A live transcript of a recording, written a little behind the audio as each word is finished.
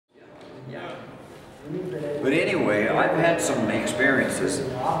But anyway, I've had some experiences.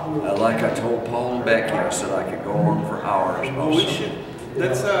 Like I told Paul and Becky, I said I could go on for hours. Well, we should.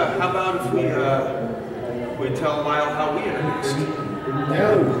 Let's. How about if we tell Lyle how we introduced?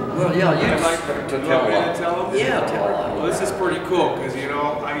 Well, yeah, you'd like to tell him. Tell him? Yeah, tell him. Well, this is pretty cool because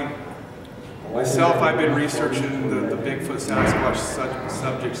I've been researching the Bigfoot Sasquatch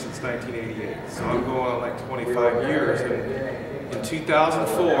subject since 1988. So I'm going on like 25 years. And in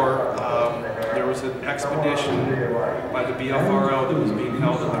 2004, there was an expedition by the BFRO that was being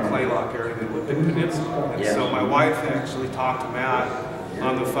held in the Claylock area, the Olympic Peninsula. And so my wife actually talked to Matt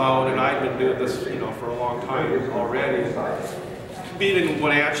on the phone, and I'd been doing this, for a long time already. Being in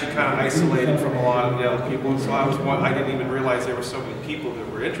Wenatchee, kind of isolated from a lot of the other people, and so I didn't even realize there were so many people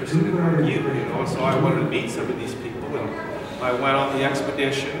that were interested in you, and so I wanted to meet some of these people, and I went on the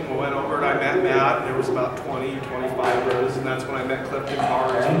expedition, went over and I met Matt, and there was about 20, 25 of us, and that's when I met Clifton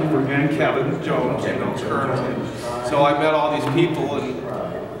Carr and Kevin Jones, Colonel. So I met all these people, and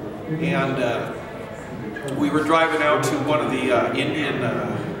we were driving out to one of the Indian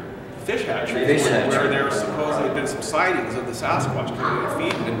fish hatcheries where there supposedly been some sightings of the Sasquatch coming and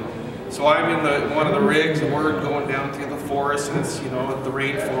feeding. And so I'm in one of the rigs, and we're going down through the forest, and it's the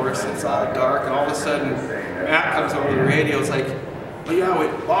rainforest, and it's all dark, and all of a sudden Matt comes over the radio. It's like, oh yeah,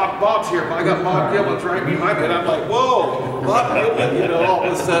 wait, Bob's here. I got Bob Gimlin right behind me, and I'm like, whoa, Bob Gimlin, all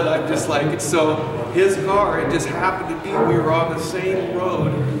of a sudden I'm just like, so his car, it just happened to be, we were on the same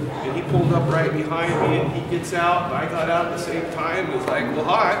road. He pulled up right behind me, and he gets out, and I got out at the same time, and it's like, well,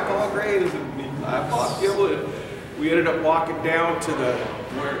 hi, I'm Paul Graves, and I'm Bob Gimlin. We ended up walking down to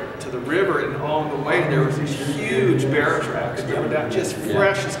the river, and on the way there was these huge bear tracks. They were just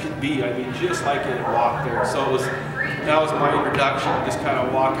fresh as could be. I mean, just like it had walked there. So that was my introduction, just kind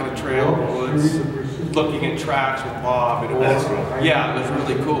of walking the trail in the woods, looking at tracks with Bob, and it was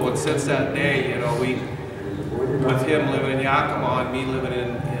really cool. And since that day, with him living in Yakima and me living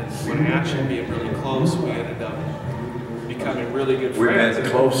in Wenatchee, being really close, we ended up becoming really good friends. We've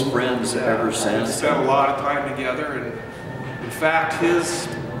been close friends ever since. We spent a lot of time together, and in fact,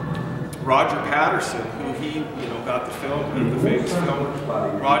 Roger Patterson, who he got the famous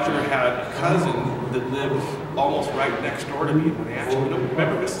film. Roger had a cousin that lived almost right next door to me in Wenatchee.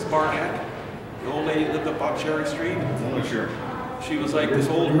 Remember Mrs. Barnett, the old lady that lived up on Cherry Street? Oh, sure. She was like this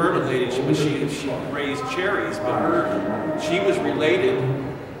old hermit lady. She raised cherries, but she was related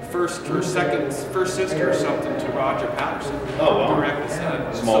first sister or something to Roger Patterson. Oh, wow. Direct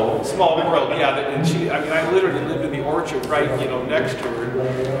descendant. Small world. Yeah, and I literally lived in the orchard right, next to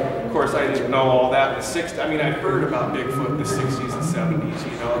her. Of course, I didn't know all that in the 60s. I mean, I heard about Bigfoot in the 60s and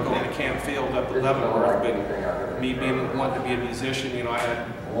 70s, going to Camp Field up at Leavenworth, but me wanting to be a musician, I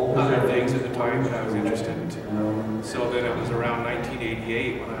had other things at the time that I was interested in too. So then it was around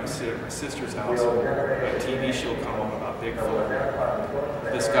 1988 when I was at my sister's house, and a TV show come on about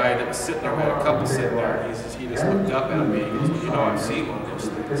Bigfoot. This guy that was sitting there, we had a couple sitting there, he just looked up at me, he goes, I've seen one of those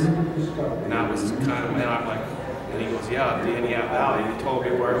things. And that was kind of, and I'm like, and he goes, yeah, the Indiana Valley. He told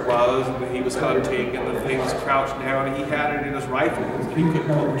me where it was, and he was hunting, and the thing was crouched down, and he had it in his rifle, and he couldn't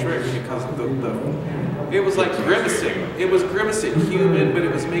pull the trigger because of it was like grimacing. It was grimacing human, but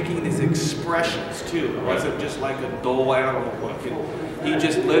it was making these expressions too. It wasn't just like a dull animal looking. He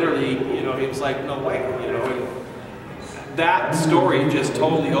just literally, he was like, no way, and that story just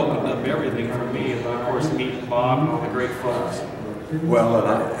totally opened up everything for me, and of course meeting Bob and all the great folks. Well,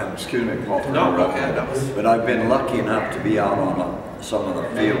 and excuse me, Paul. No, go ahead. But I've been lucky enough to be out on some of the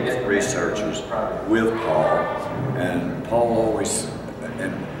field researchers with Paul, and Paul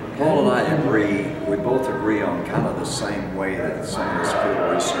and I agree. We both agree on kind of the same way that some of this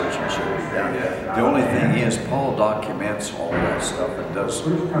field researching should be done. The only thing is, Paul documents all that stuff and does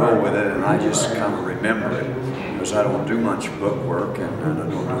go with it, and I just kind of remember it because I don't do much book work and I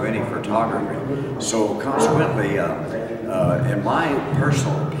don't do any photography. So consequently, in my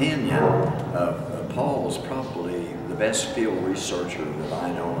personal opinion, Paul's probably the best field researcher that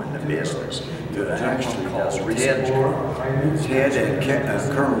I know in the business that actually does research. Ted and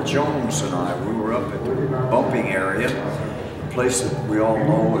Colonel Jones and I, we were up at the bumping area, a place that we all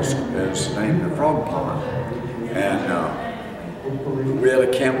know is named the Frog Pond. And we had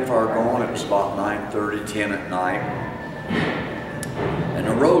a campfire going. It was about 9:30, 10 at night. And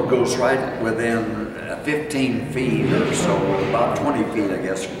the road goes right within 15 feet or so, about 20 feet, I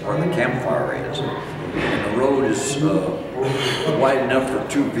guess, where the campfire is. And the road is wide enough for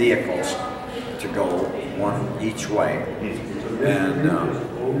two vehicles to go, one each way.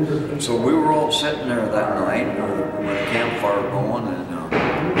 And so we were all sitting there that night with the campfire going, and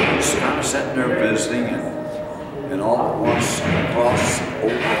just kind of sitting there visiting, and all at once across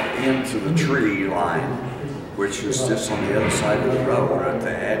into the tree line, which was just on the other side of the road, at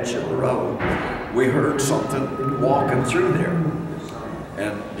the edge of the road, we heard something walking through there.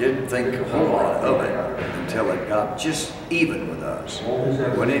 And didn't think a whole lot of it until it got just even with us.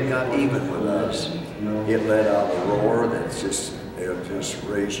 When it got even with us, it let out a roar that's just, it'll just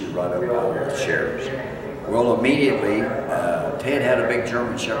raise you right up out of the chairs. Well, immediately, Ted had a big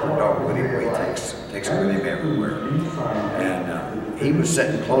German Shepherd dog with him. He takes with him everywhere. And he was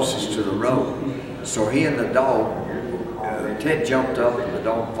sitting closest to the road. So he and the dog, Ted jumped up and the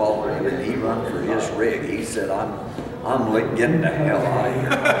dog followed him and he ran for his rig. He said, I'm getting the hell out of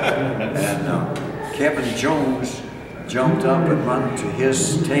here. And Kevin Jones jumped up and ran to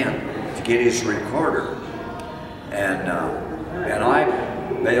his tent to get his recorder. And I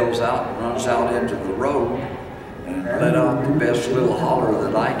bails out and runs out into the road and let out the best little holler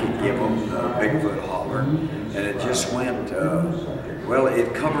that I could give him, the Bigfoot holler. And it just went, well,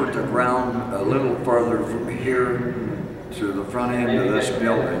 it covered the ground a little further from here to the front end of this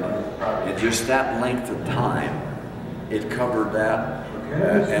building. And just that length of time, it covered that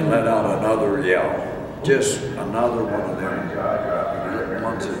and let out another yell. Just another one of them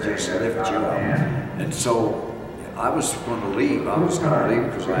ones that just lift you up. And so I was going to leave. I was going to leave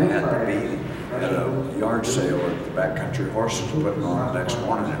because I had to be at a yard sale at the Backcountry Horses putting on the next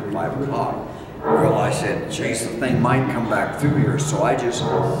morning at 5 o'clock. Well, I said, geez, the thing might come back through here. So I just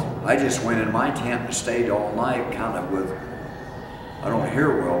went in my tent and stayed all night kind of with, I don't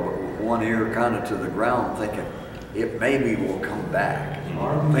hear well, but with one ear kind of to the ground thinking, it maybe will come back.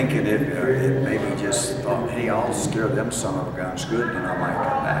 Thinking it maybe just thought, hey, I'll scare them son of a guns good and I might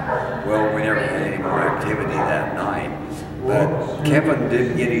come back. Well, we never had any more activity that night. But Kevin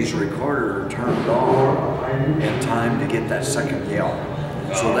didn't get his recorder turned on in time to get that second yell.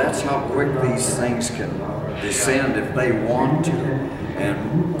 So that's how quick these things can descend if they want to.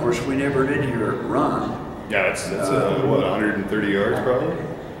 And of course, we never did hear it run. Yeah, it's what, 130 yards probably?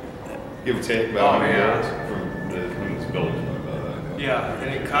 Give or take about 100 yards from the village. Yeah, and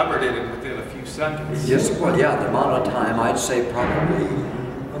it covered it within a few seconds. Yes, well, yeah, the amount of time, I'd say probably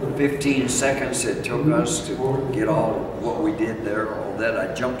 15 seconds it took us to get all what we did there, all that. I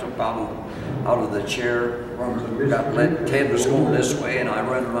jumped up out of the chair, Ted was going this way, and I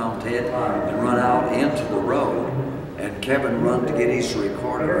ran around Ted and run out into the road, and Kevin run to get his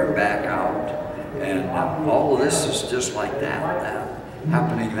recorder and back out. And all of this is just like that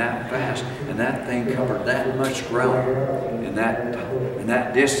happening that fast, and that thing covered that much ground in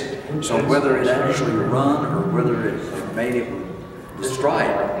that distance. So whether it actually run or whether it made it the stride.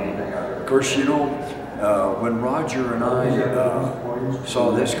 Of course, you know, when Roger and I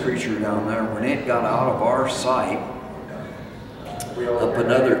saw this creature down there, when it got out of our sight up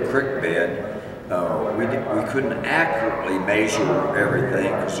another creek bed, we couldn't accurately measure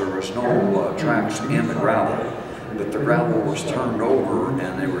everything because there was no tracks in the gravel. But the gravel was turned over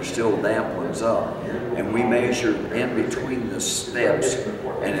and there were still damp ones up. And we measured in between the steps,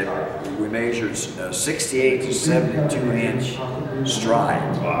 and we measured 68 to 72 inch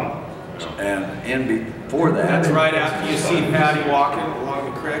stride. Wow. And in before that, that's right after you see Patty walking along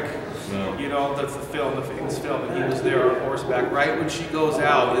the creek. No. You know, that's the film, the famous film, and he was there on horseback. Right when she goes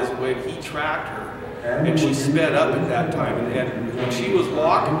out is when he tracked her. And she sped up at that time, and when she was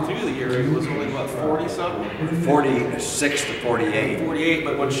walking through the area, it was only, what, 40-something? 46 to 48. 48,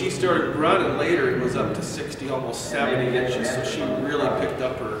 but when she started running later, it was up to 60, almost 70 inches, so she really picked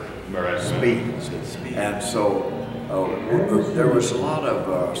up her speed. And so there was a lot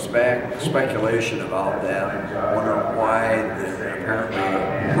of speculation about that, wondering why they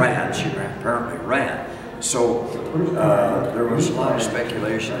she apparently ran. So there was a lot of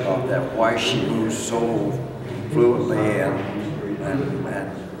speculation about that, why she moved so fluently and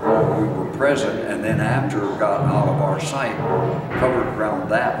we were present, and then after it got out of our sight, covered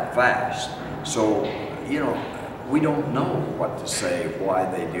ground that fast. So, you know, we don't know what to say, why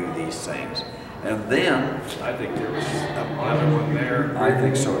they do these things. And then, I think there was another one there. I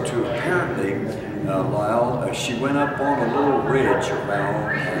think so too. Apparently, Lyle, she went up on a little ridge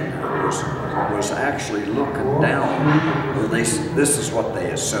around and was actually looking down. Or this is what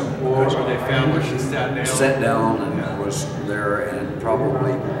they assumed. Where they found where she sat down. Sat down and was there and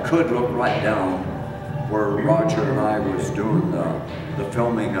probably could look right down where Roger and I was doing the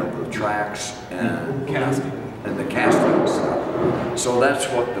filming of the tracks and casting. And the casting and stuff. So that's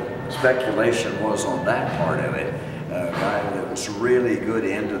what the speculation was on that part of it. A guy that was really good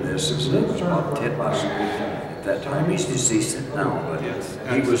into this, his name was Bob Titmus. At that time, he's deceased now, but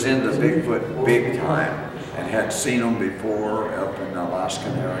he was into Bigfoot big time and had seen them before up in the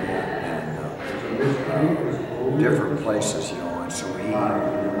Alaskan area and different places, you know. And so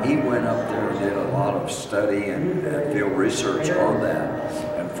he went up there and did a lot of study and field research on that,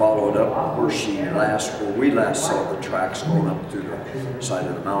 and followed up where we last saw the tracks going up through the side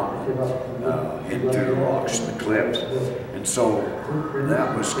of the mountain, into the rocks and the cliffs. And so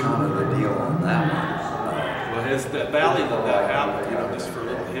that was kind of the deal on that one. Well, the valley that happened, just for a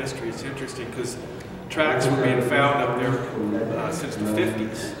little history, it's interesting because tracks were being found up there since the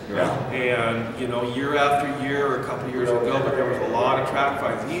 50s. Yeah. And, year after year, or a couple of years ago, but there was a lot of track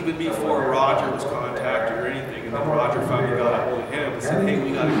finds, even before Roger was contacted or anything. And then Roger finally got a hold of him and said, hey,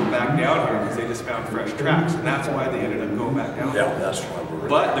 we got to go back down here because they just found fresh tracks. And that's why they ended up going back down there. Yeah, that's why we're.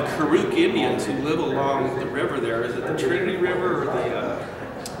 But the Karuk Indians who live along the river there, is it the Trinity River or the,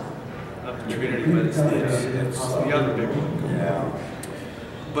 not the Trinity, but it's the other big one. Yeah.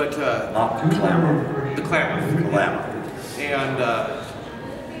 But, Not the Klamath. the Klamath. Klamath. And,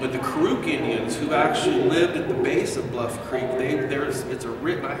 but the Karuk Indians who actually lived at the base of Bluff Creek, it's a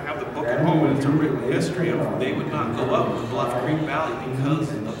written, I have the book at home, and it's a written history of they would not go up the Bluff Creek Valley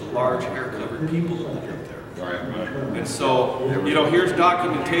because of the large hair-covered people that lived up there. And so, here's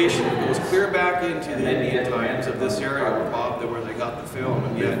documentation. It goes clear back into the Indian times of this area where they got the film,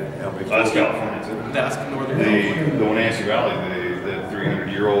 and yet That's California too. that's northern California. The Wenatchee Valley, the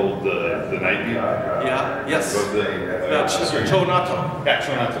 300-year-old, the night view. Yeah, yes. That's Chonato. Yeah,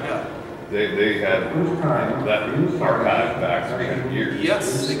 Chonato. Yeah. They had that archive back 300 years.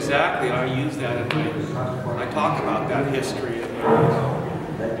 Yes, exactly. I use that, and I talk about that history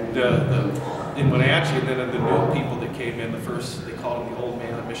in Wenatchee, and then the new people that came in, they called them the Old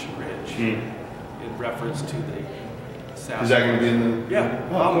Man of Mission Ridge, in reference to the Sasquatch. Is that going to be in the? Yeah,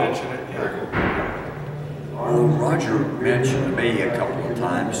 I'll mention it. Yeah. Well, Roger mentioned to me a couple of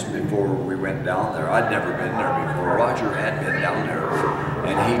times before we went down there. I'd never been there before. Roger had been down there,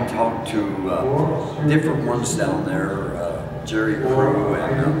 and he talked to different ones down there, Jerry Crew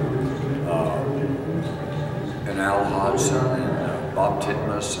and Al Hodgson and Bob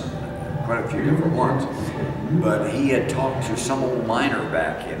Titmus and quite a few different ones. But he had talked to some old miner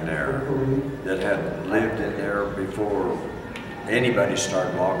back in there that had lived in there before anybody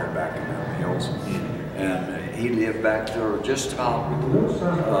started logging back in the hills. And he lived back there just about,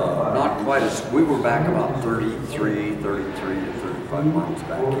 not quite as, we were back about 33 to 35 miles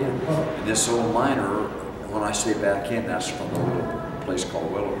back in. And this old miner, when I say back in, that's from a little place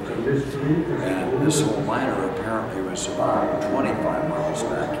called Willow Creek. And this old miner apparently was about 25 miles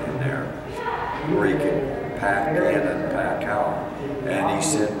back in there, where he could pack in and pack out. And he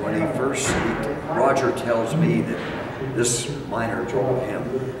said when he first, Roger tells me that this miner told him,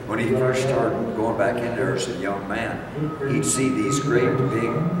 when he first started going back in there as a young man, he'd see these great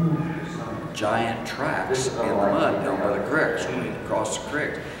big giant tracks in the mud down by the creeks, when he'd cross the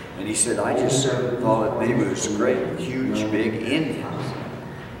creek. And he said, I just thought maybe it was great, huge, big Indians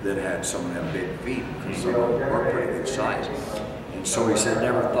that had some of them big feet, because some of them were pretty good size. And so he said,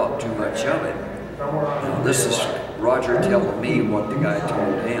 never thought too much of it. Now, this is Roger telling me what the guy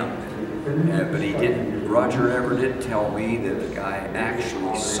told him. But he didn't, Roger never did tell me that the guy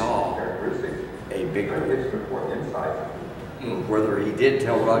actually saw a Bigfoot. Whether he did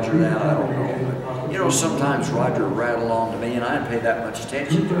tell Roger that, I don't know. But, sometimes Roger would rattle on to me and I didn't pay that much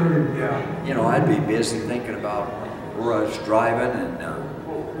attention to him. Yeah. I'd be busy thinking about where I was driving,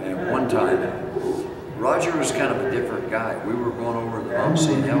 and one time, Roger was kind of a different guy. We were going over the Mount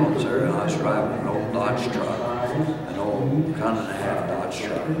St. Helens area, and I was driving an old Dodge truck, an old ton-and-a-half Dodge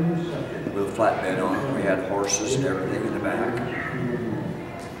truck with a flatbed on it. We had horses and everything in the back.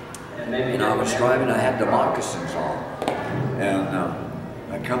 And I was driving, I had the moccasins on. And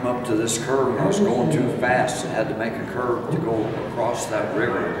I come up to this curve, and I was going too fast and had to make a curve to go across that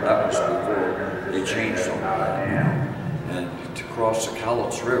river. That was before they changed all that. And to cross the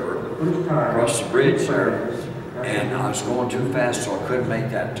Cowlitz River, across the bridge there, and I was going too fast, so I couldn't make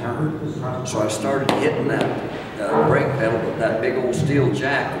that turn. So I started hitting that brake pedal, but that big old steel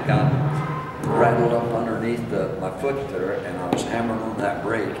jack that got rattled up underneath my foot there, and I was hammering on that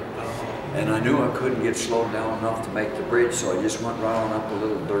brake. And I knew I couldn't get slowed down enough to make the bridge, so I just went right on up a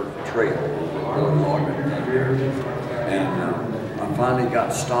little dirt trail, a little logging thing there. And I finally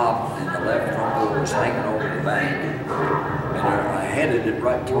got stopped, and the left front wheel was hanging over the bank. And I headed it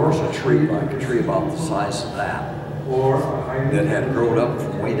right towards a tree, like a tree about the size of that had grown up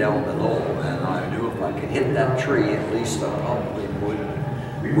from way down below. And I knew if I could hit that tree, at least I probably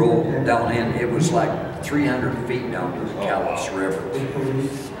would roll down in. It was like 300 feet down to the Cowlitz River.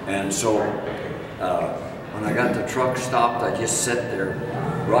 And so when I got the truck stopped, I just sat there.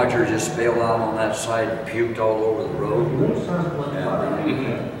 Roger just bailed out on that side and puked all over the road.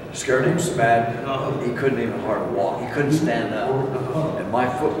 And scared him so bad, he couldn't even hardly walk. He couldn't stand up. And my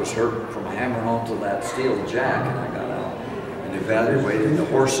foot was hurt from hammering onto that steel jack, and I got out and evaluated the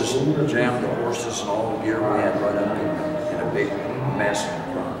horses, jammed the horses and all the gear we had right up in a big mess in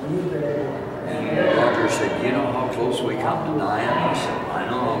front. And Roger said, "You know how close we come to dying?" I said, "I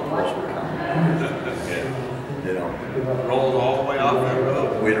know how close we come." You know, Rolled all the way off that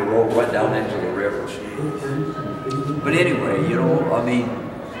road. we'd have rolled right down into the river. But anyway, you know, I mean,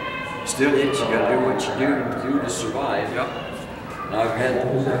 still you gotta do what you do to survive. Yep. And I've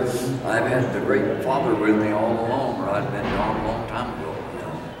had the great Father with me all along, or I'd been gone a long time ago,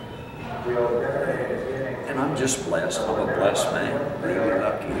 you know. And I'm just blessed. I'm a blessed man, really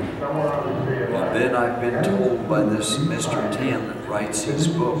lucky. And then I've been told by this Mr. Ten that writes his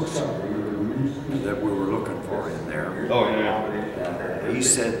books that we were looking for in there. Oh, yeah. He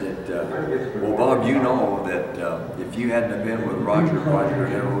said that, well, Bob, you know that if you hadn't have been with Roger, Roger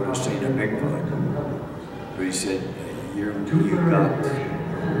never would have seen a Bigfoot. But he said, you've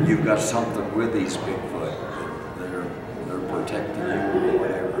got something with these Bigfoot. They're protecting you or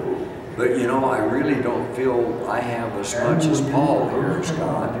whatever. But you know, I really don't feel I have as much as Paul here,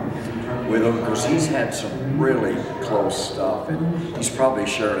 Scott, with him, because he's had some really close stuff, and he's probably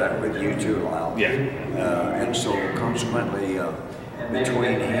shared that with you too, Lyle. Yeah. And so consequently,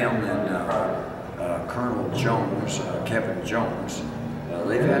 between him and Colonel Jones, Kevin Jones,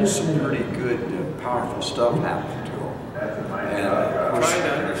 they've had some pretty good, powerful stuff happen to them. And I'm trying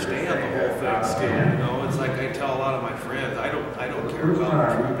to understand the whole thing still, you know, it's like I tell a lot of my friends, I don't care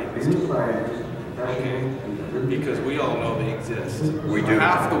about proving this to the world, okay? Because we all know they exist. We do.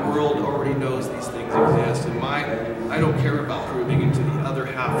 Half the world already knows these things exist, and I don't care about proving it to the other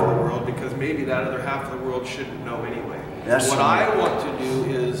half of the world, because maybe that other half of the world shouldn't know anyway. What I want to do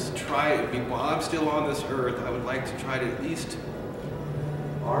is try, while I'm still on this earth, I would like to try to at least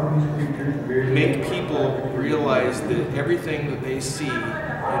make people realize that everything that they see, you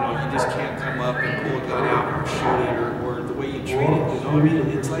know, you just can't come up and pull a gun out and shoot it, or the way you treat it, you know. I mean,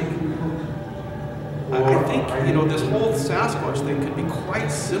 it's like, I think, you know, this whole Sasquatch thing could be quite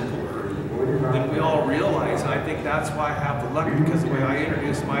simpler than we all realize, and I think that's why I have the luck, because the way I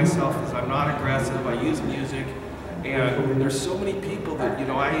introduce myself is I'm not aggressive, I use music. And there's so many people that, you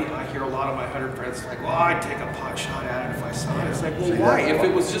know, I hear a lot of my hunter friends like, well, I'd take a pot shot at it if I saw it. It's like, well, why? If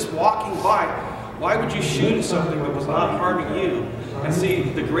it was just walking by, why would you shoot at something that was not harming you? And see,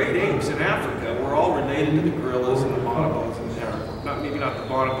 the great apes in Africa were all related to the gorillas and the bonobos, and maybe not the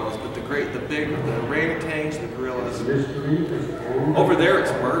bonobos, but the orangutans, the gorillas. Over there,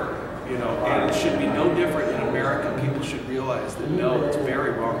 it's murder, you know, and it should be no different in America. People should realize that no, it's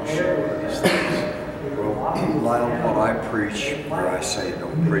very wrong to shoot one of these things. Well, Lyle, what I preach, or I say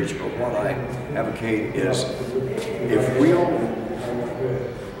don't preach, but what I advocate is if we'll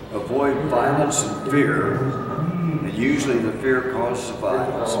avoid violence and fear, and usually the fear causes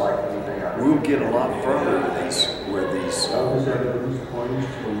violence, we'll get a lot further with these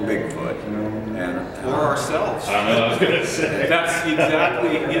Bigfoot. Or ourselves. I know, I was going to say. That's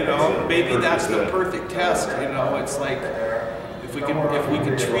exactly, you know, maybe that's the perfect test, you know, it's like, if we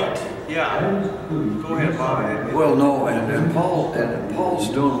could treat, yeah. Go ahead, Bob. Well, no, and Paul's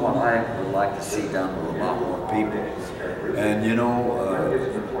doing what I would like to see done with a lot more people. And you know,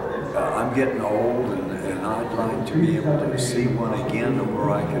 I'm getting old, and I'd like to be able to see one again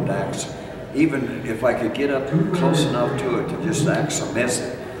where I could actually, even if I could get up close enough to it to just actually miss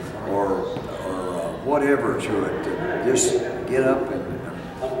it, or whatever to it, to just get up and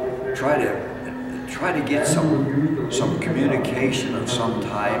try to get some communication of some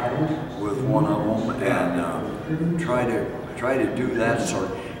type with one of them, and try to do that sort.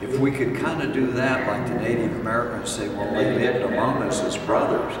 If we could kind of do that, like the Native Americans say, well, they lived among us as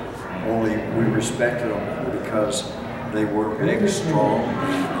brothers, only we respected them because they were big, strong.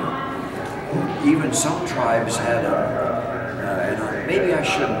 Even some tribes had and maybe I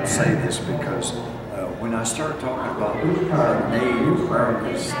shouldn't say this, because when I start talking about Native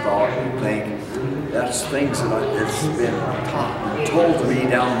Americans thought and think, that's things that's been taught and told to me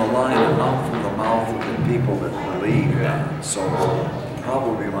down the line, and not from the mouth of the people that believe that. So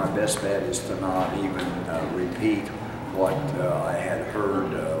probably my best bet is to not even repeat what I had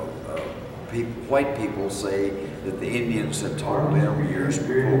heard white people say that the Indians had told them years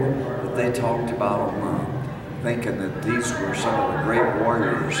before, that they talked about them thinking that these were some of the great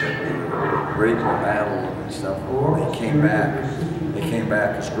warriors that were great in battle and stuff. They came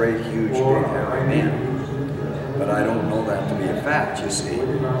back as great, huge, big, hairy men. But I don't know that to be a fact, you see.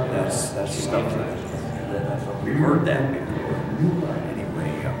 That's stuff that we've heard that before.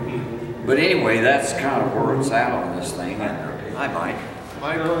 But anyway, that's kind of where it's at on this thing. And hi, Mike.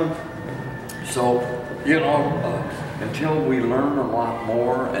 Mike. So, you know, until we learn a lot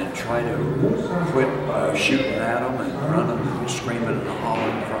more and try to quit shooting at them and running and screaming and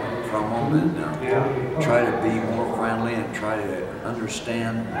hollering from them, and try to be more friendly and try to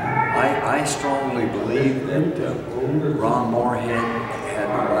understand. I strongly believe that Ron Moorhead had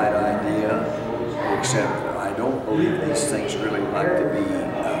the right idea, except I don't believe these things really like to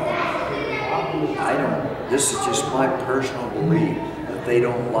be, this is just my personal belief, that they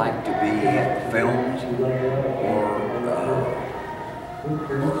don't like to be filmed or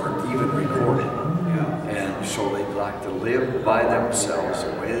even recorded. And so they'd like to live by themselves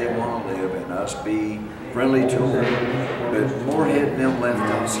the way they want to live, and us be friendly to them. But Moorhead and them left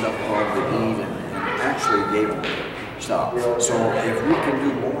out stuff called the deed and actually gave them stuff. So if we can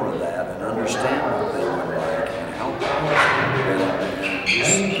do more of that and understand what they would like and help them, and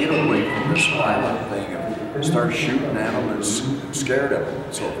just get away from this violent thing of start shooting at them and scared of them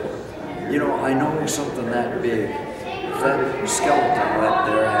and so forth. You know, I know something that big, if that skeleton right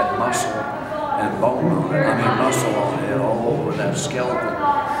there had muscle and bone on it, I mean muscle on it all over that skeleton,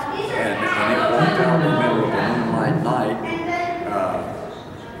 and it walked out in the middle of a moonlight night,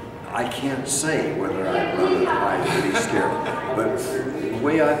 I can't say whether I'd run or hide or be scared. But the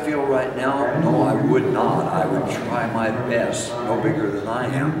way I feel right now, no, I would not. I would try my best, no bigger than I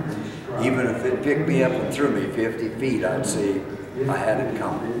am. Even if it picked me up and threw me 50 feet, I'd say I had it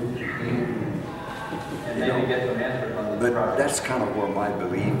coming. You know? But that's kind of where my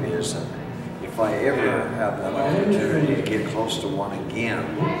belief is. If I ever have that opportunity to get close to one again,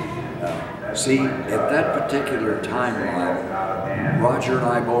 see, at that particular timeline, Roger and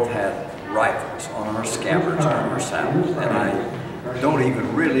I both had rifles on our scabbards, on our saddles, and I don't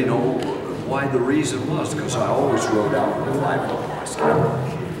even really know why the reason was, because I always rode out with a rifle on my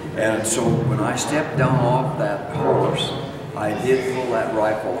scabbard. And so when I stepped down off that horse, I did pull that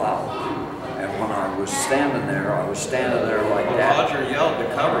rifle out. And when I was standing there like that. Roger yelled to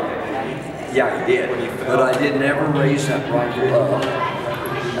cover you. Yeah, he did. But I didn't ever raise that rifle up. I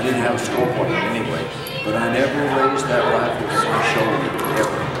didn't have a scope on it anyway. But I never raised that rifle to my shoulder,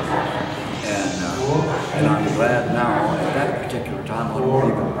 ever. And I'm glad now, at that particular time, I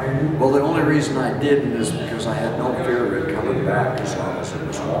don't even, well, the only reason I didn't is because I had no fear of it coming back as long as it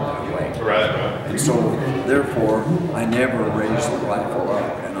was walking away. Right. And so, therefore, I never raised the rifle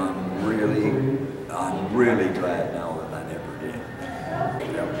up, and I'm really glad now that I never did.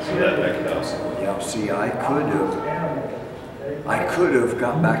 Yep. So that could also. Yeah, see, I could have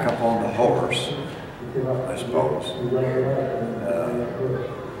got back up on the horse, I suppose.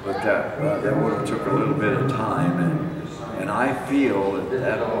 But that would have took a little bit of time, and I feel that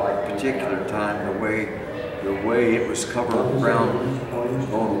that particular time, the way it was covering ground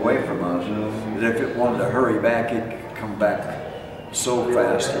going away from us, that if it wanted to hurry back, it could come back so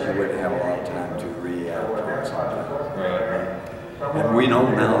fast that you wouldn't have a lot of time to react on something. And we know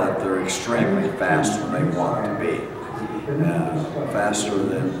now that they're extremely fast when they want to be, faster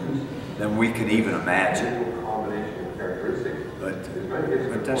than we could even imagine.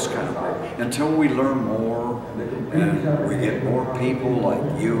 But that's kind of hard. Until we learn more and we get more people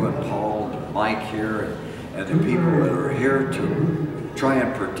like you and Paul and Mike here and the people that are here to try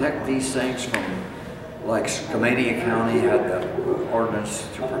and protect these things from, like Skamania County had the ordinance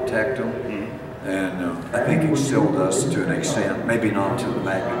to protect them. And I think it still does to an extent, maybe not to the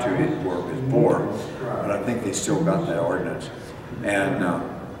magnitude it were before, but I think they still got that ordinance. And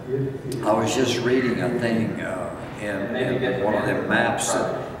I was just reading a thing in one of them maps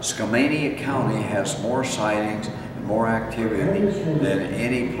that Skamania County has more sightings and more activity than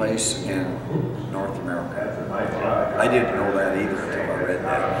any place in North America. I didn't know that either until I read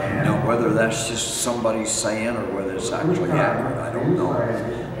that. Now, whether that's just somebody saying or whether it's actually accurate, I don't know. I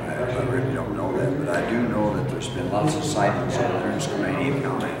really don't know that, but I do know that there's been lots of sightings over there in Skamania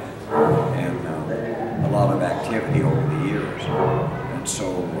County and a lot of activity over the years. And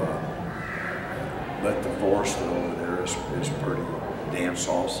so, but the forest over there is pretty dense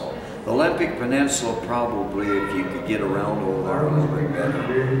also. The Olympic Peninsula probably, if you could get around over there a little bit better,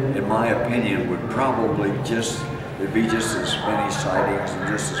 in my opinion, would probably there'd be just as many sightings and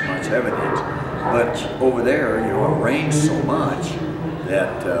just as much evidence. But over there, you know, it rains so much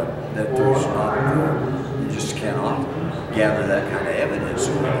that there's not, you just cannot gather that kind of evidence.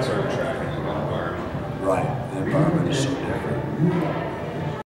 Certain traffic environment. Right, the environment is so different.